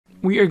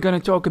We are going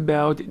to talk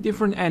about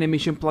different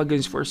animation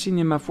plugins for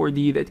Cinema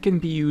 4D that can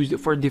be used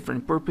for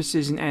different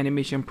purposes in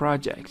animation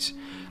projects,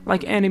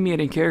 like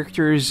animating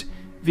characters,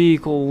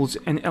 vehicles,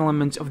 and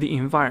elements of the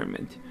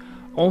environment.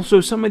 Also,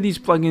 some of these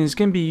plugins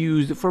can be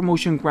used for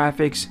motion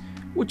graphics,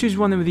 which is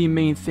one of the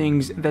main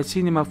things that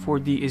Cinema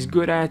 4D is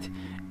good at,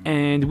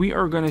 and we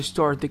are going to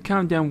start the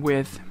countdown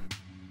with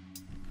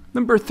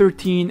number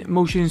 13,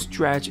 Motion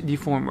Stretch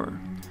Deformer.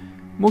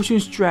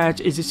 Motion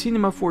Stretch is a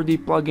Cinema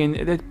 4D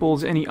plugin that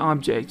pulls any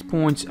object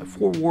points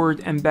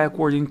forward and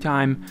backward in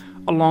time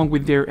along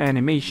with their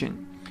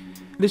animation.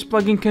 This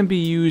plugin can be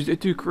used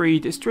to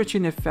create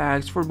stretching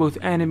effects for both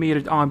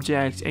animated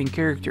objects and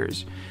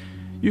characters.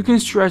 You can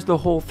stretch the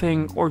whole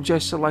thing or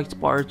just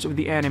select parts of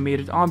the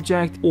animated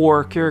object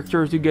or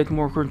character to get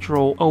more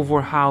control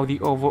over how the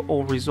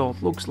overall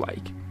result looks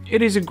like.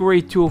 It is a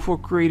great tool for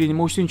creating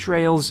motion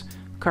trails,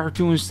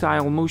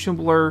 cartoon-style motion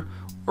blur,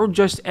 or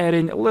just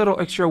adding a little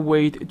extra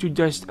weight to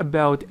just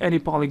about any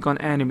polygon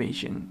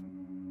animation.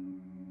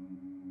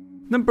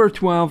 Number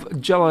 12,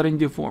 Gelatine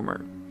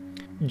Deformer.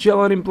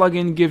 Gelatine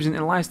plugin gives an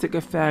elastic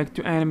effect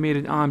to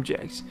animated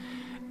objects,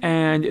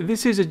 and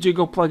this is a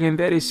Jiggle plugin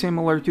that is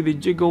similar to the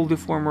Jiggle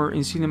Deformer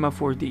in Cinema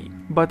 4D,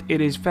 but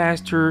it is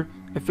faster,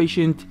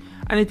 efficient,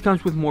 and it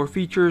comes with more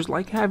features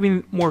like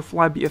having more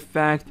flabby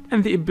effect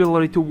and the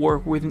ability to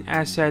work with an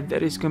asset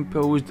that is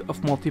composed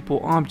of multiple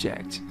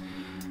objects.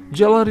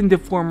 Gelatine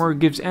Deformer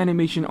gives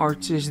animation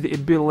artists the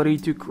ability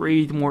to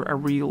create more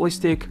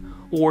realistic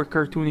or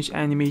cartoonish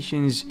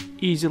animations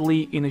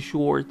easily in a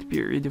short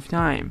period of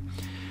time.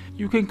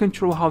 You can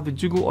control how the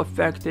jiggle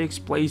effect takes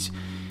place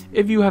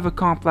if you have a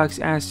complex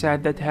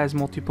asset that has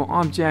multiple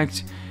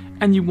objects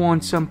and you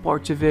want some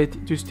parts of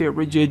it to stay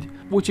rigid,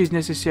 which is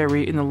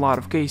necessary in a lot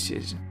of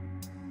cases.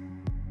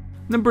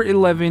 Number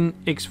 11,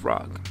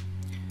 Xfrog.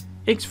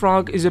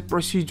 Xfrog is a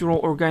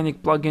procedural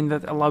organic plugin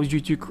that allows you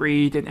to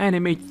create and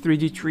animate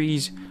 3D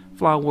trees,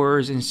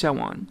 flowers, and so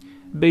on,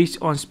 based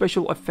on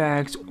special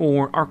effects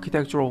or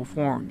architectural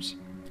forms.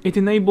 It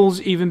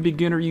enables even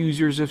beginner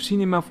users of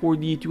Cinema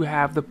 4D to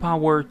have the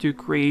power to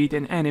create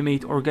and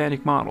animate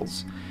organic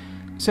models.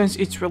 Since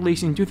its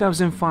release in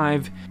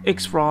 2005,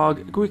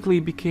 Xfrog quickly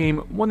became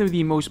one of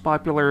the most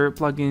popular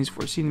plugins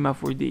for Cinema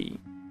 4D.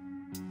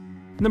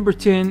 Number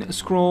 10,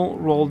 Scroll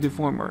Roll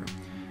Deformer.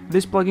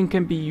 This plugin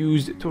can be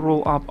used to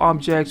roll up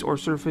objects or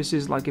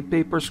surfaces like a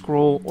paper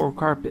scroll or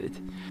carpet.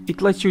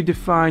 It lets you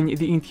define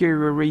the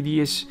interior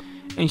radius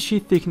and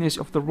sheet thickness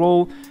of the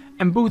roll,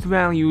 and both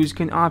values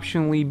can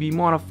optionally be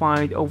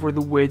modified over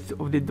the width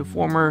of the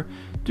deformer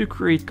to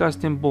create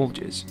custom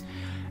bulges.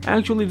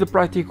 Actually, the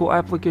practical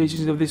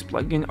applications of this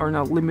plugin are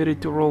not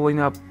limited to rolling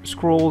up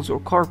scrolls or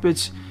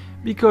carpets,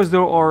 because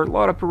there are a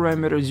lot of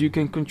parameters you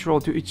can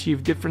control to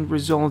achieve different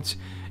results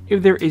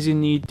if there is a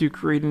need to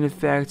create an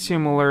effect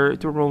similar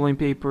to rolling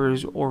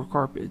papers or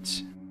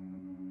carpets.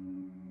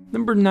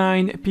 Number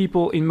 9,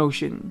 People in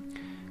Motion.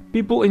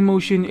 People in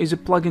Motion is a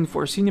plugin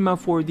for Cinema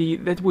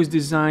 4D that was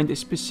designed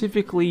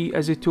specifically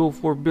as a tool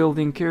for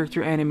building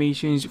character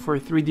animations for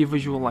 3D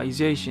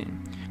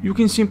visualization. You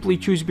can simply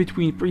choose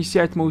between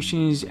preset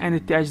motions and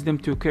attach them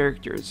to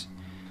characters.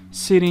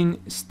 Sitting,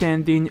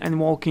 standing, and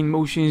walking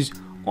motions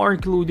are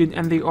included,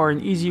 and they are an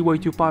easy way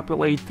to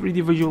populate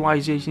 3D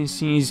visualization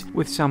scenes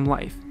with some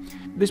life.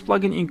 This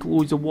plugin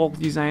includes a walk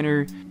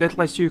designer that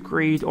lets you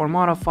create or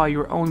modify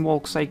your own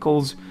walk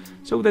cycles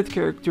so that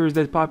characters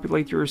that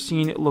populate your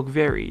scene look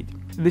varied.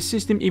 This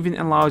system even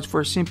allows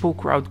for simple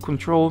crowd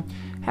control.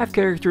 Have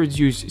characters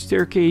use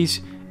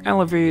staircase,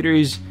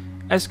 elevators,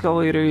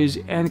 escalators,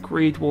 and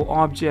create wall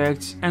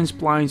objects and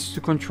splines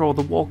to control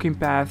the walking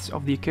paths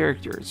of the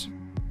characters.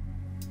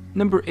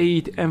 Number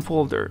 8,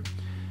 Enfolder.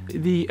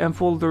 The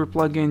Enfolder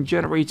plugin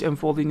generates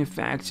enfolding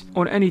effects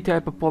on any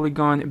type of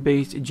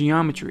polygon-based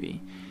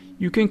geometry.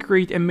 You can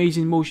create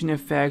amazing motion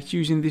effects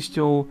using this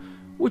tool,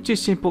 which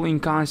is simple in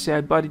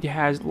concept, but it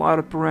has a lot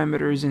of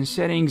parameters and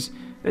settings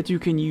that you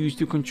can use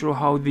to control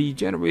how the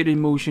generated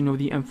motion of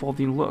the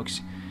enfolding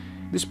looks.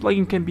 This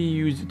plugin can be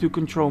used to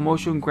control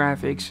motion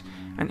graphics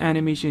and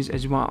animations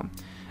as well,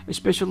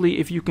 especially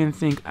if you can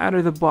think out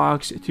of the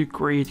box to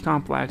create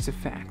complex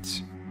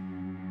effects.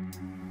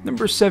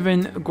 Number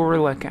 7,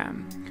 Gorilla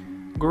Cam.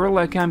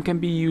 Gorilla Cam can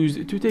be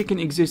used to take an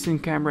existing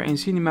camera in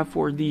Cinema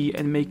 4D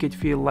and make it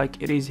feel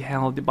like it is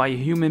held by a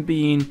human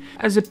being,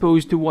 as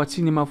opposed to what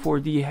Cinema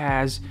 4D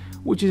has,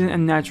 which is an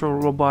unnatural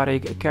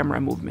robotic camera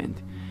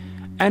movement.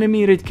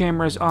 Animated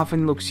cameras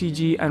often look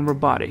CG and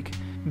robotic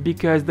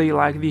because they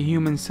lack the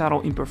human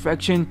subtle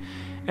imperfection,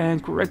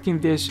 and correcting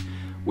this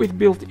with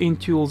built-in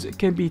tools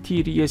can be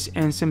tedious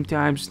and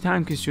sometimes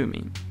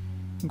time-consuming.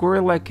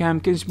 Gorilla Cam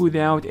can smooth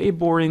out a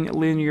boring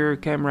linear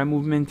camera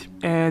movement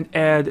and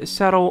add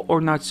subtle or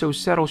not so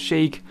subtle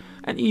shake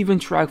and even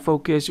track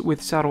focus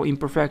with subtle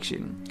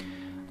imperfection.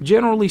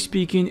 Generally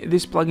speaking,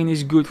 this plugin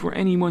is good for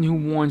anyone who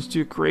wants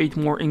to create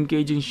more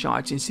engaging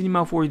shots in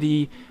Cinema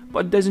 4D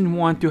but doesn't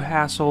want to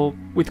hassle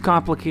with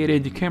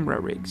complicated camera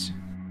rigs.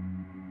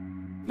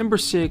 Number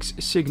 6,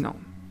 Signal.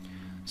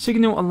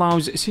 Signal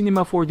allows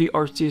Cinema 4D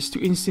artists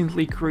to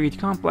instantly create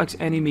complex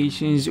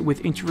animations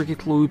with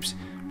intricate loops,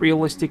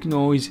 realistic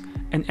noise,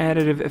 and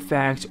additive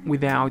effects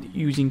without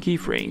using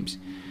keyframes.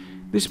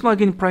 This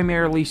plugin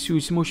primarily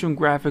suits motion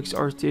graphics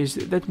artists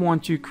that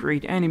want to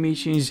create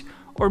animations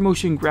or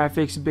motion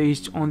graphics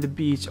based on the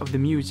beats of the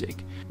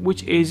music,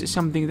 which is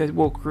something that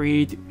will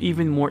create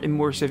even more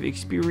immersive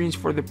experience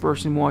for the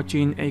person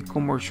watching a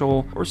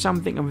commercial or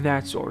something of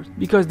that sort,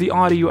 because the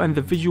audio and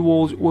the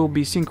visuals will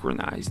be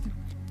synchronized.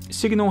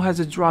 Signal has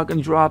a drag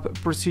and drop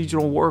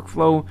procedural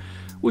workflow,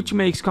 which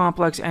makes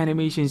complex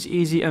animations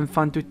easy and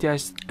fun to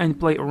test and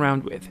play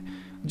around with.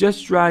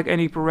 Just drag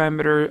any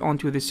parameter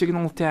onto the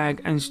Signal tag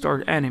and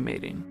start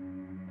animating.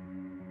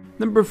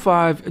 Number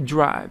 5.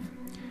 Drive.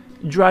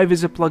 Drive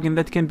is a plugin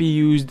that can be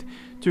used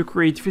to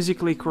create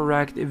physically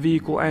correct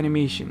vehicle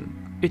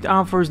animation. It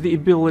offers the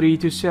ability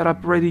to set up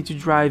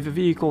ready-to-drive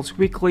vehicles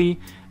quickly,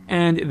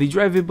 and the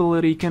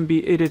drivability can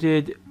be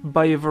edited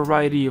by a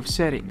variety of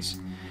settings.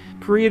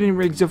 Creating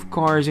rigs of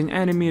cars and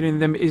animating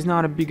them is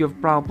not a big of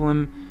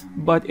problem,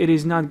 but it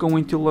is not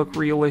going to look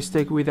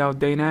realistic without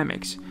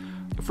dynamics.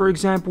 For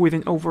example, with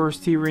an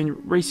oversteering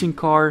racing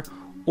car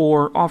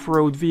or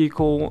off-road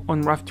vehicle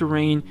on rough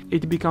terrain,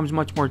 it becomes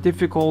much more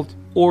difficult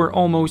or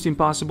almost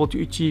impossible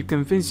to achieve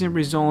convincing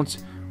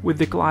results with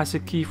the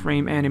classic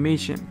keyframe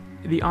animation.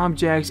 The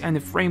objects and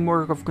the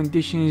framework of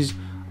conditions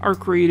are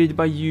created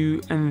by you,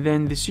 and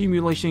then the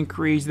simulation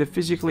creates the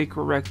physically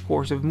correct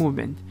course of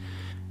movement.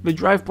 The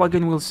Drive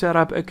plugin will set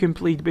up a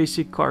complete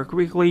basic car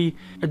quickly,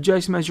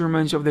 adjust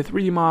measurements of the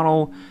 3D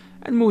model,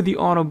 and move the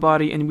auto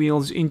body and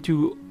wheels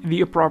into the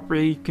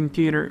appropriate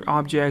container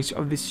objects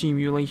of the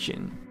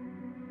simulation.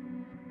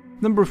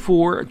 Number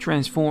 4.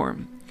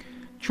 Transform.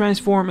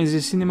 Transform is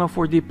a Cinema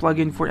 4D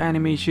plugin for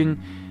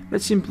animation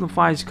that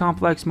simplifies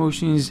complex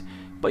motions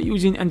by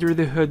using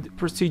under-the-hood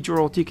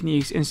procedural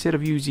techniques instead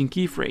of using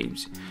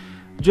keyframes.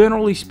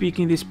 Generally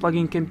speaking, this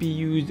plugin can be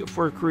used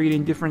for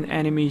creating different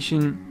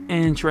animation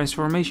and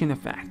transformation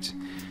effects.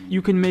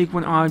 You can make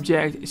one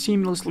object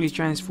seamlessly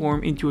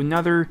transform into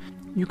another.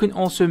 You can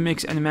also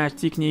mix and match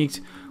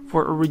techniques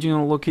for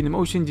original looking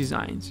motion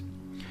designs.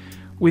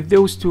 With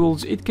those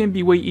tools, it can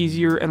be way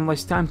easier and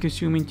less time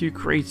consuming to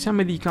create some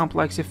of the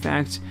complex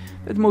effects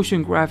that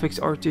motion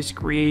graphics artists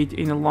create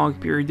in a long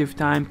period of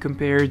time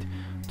compared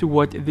to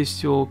what this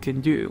tool can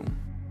do.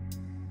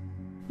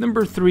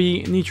 Number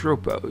 3. Nitro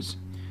Pose.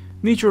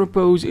 Nitro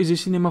Pose is a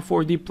Cinema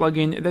 4D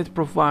plugin that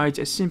provides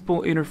a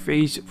simple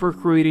interface for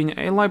creating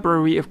a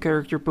library of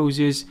character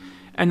poses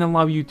and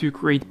allow you to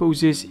create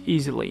poses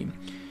easily.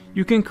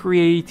 You can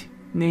create,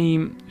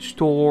 name,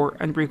 store,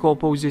 and recall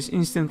poses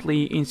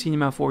instantly in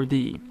Cinema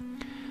 4D.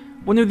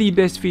 One of the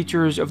best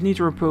features of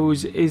Nitro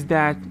Pose is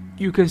that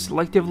you can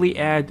selectively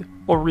add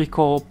or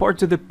recall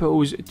parts of the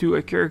pose to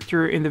a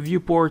character in the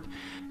viewport.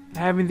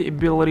 Having the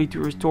ability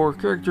to restore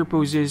character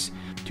poses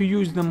to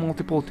use them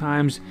multiple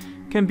times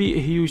can be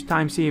a huge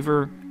time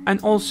saver,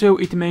 and also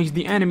it makes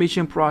the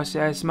animation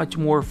process much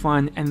more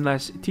fun and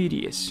less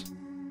tedious.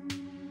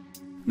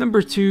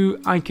 Number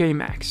 2.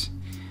 IK-Max.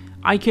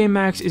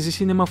 IK-Max is a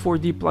Cinema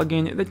 4D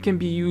plugin that can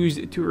be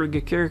used to rig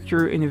a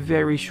character in a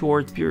very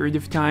short period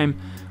of time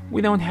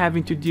without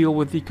having to deal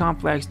with the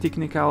complex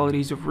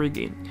technicalities of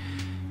rigging.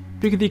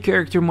 Pick the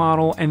character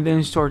model and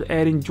then start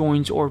adding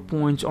joints or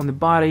points on the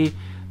body.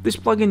 This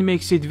plugin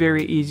makes it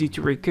very easy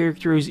to rig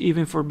characters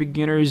even for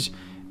beginners,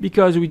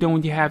 because we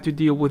don't have to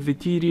deal with the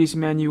tedious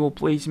manual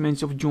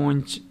placements of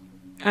joints,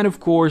 and of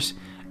course,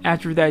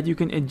 after that you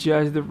can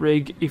adjust the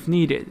rig if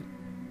needed.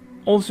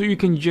 Also, you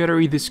can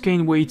generate the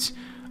skein weights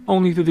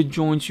only to the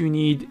joints you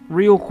need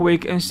real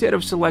quick instead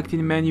of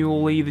selecting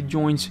manually the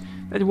joints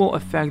that will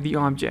affect the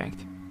object.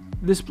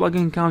 This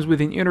plugin comes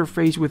with an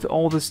interface with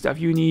all the stuff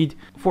you need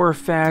for a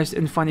fast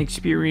and fun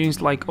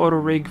experience, like auto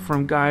rig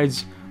from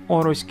guides,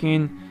 auto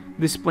skin,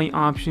 display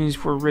options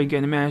for rig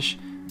and mesh,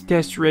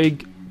 test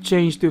rig,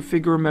 change to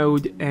figure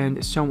mode,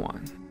 and so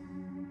on.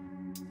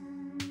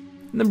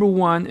 Number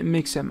 1.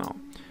 Mixamo.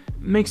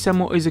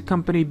 Mixamo is a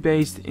company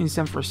based in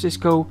San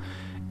Francisco.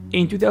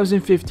 In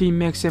 2015,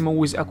 Mixamo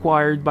was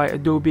acquired by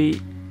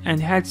Adobe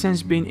and had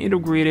since been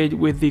integrated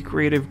with the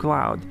Creative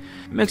Cloud.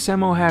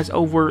 Mixamo has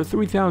over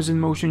 3,000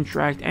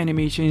 motion-tracked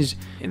animations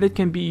that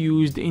can be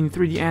used in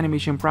 3D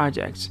animation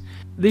projects.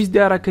 This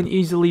data can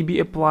easily be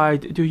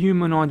applied to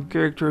humanoid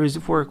characters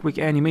for quick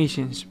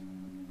animations.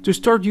 To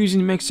start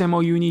using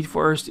Mixamo, you need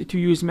first to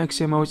use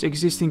Mixamo's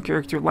existing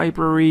character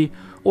library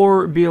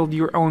or build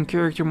your own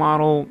character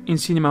model in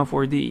Cinema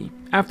 4D.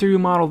 After you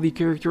model the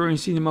character in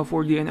Cinema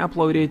 4D and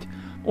upload it,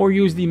 or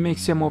use the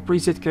Mixamo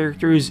preset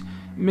characters,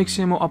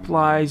 Mixamo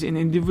applies an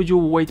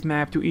individual weight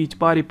map to each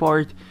body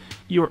part.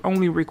 Your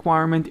only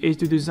requirement is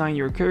to design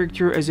your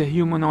character as a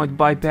humanoid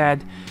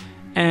biped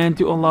and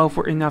to allow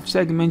for enough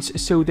segments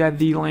so that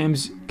the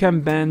limbs can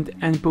bend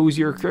and pose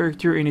your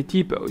character in a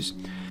T-pose.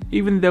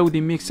 Even though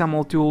the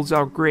Mixamo tools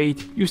are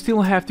great, you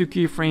still have to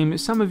keyframe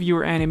some of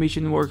your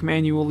animation work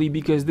manually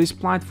because this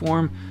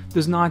platform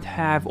does not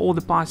have all the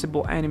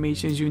possible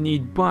animations you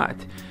need, but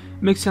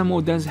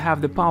Mixamo does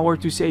have the power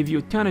to save you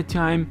a ton of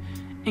time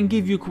and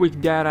give you quick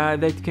data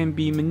that can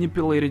be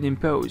manipulated in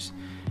post.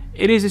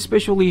 It is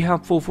especially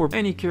helpful for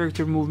any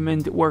character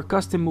movement where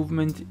custom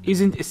movement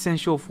isn't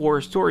essential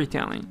for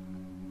storytelling.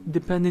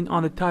 Depending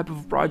on the type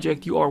of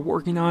project you are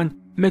working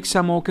on,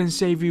 Mixamo can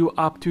save you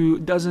up to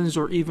dozens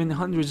or even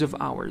hundreds of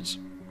hours.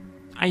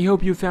 I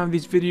hope you found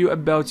this video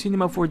about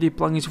Cinema 4D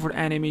plugins for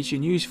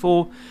animation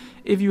useful.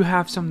 If you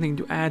have something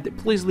to add,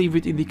 please leave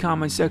it in the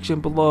comment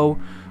section below.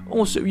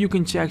 Also, you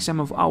can check some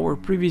of our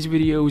previous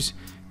videos.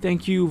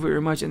 Thank you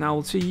very much, and I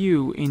will see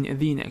you in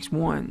the next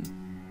one.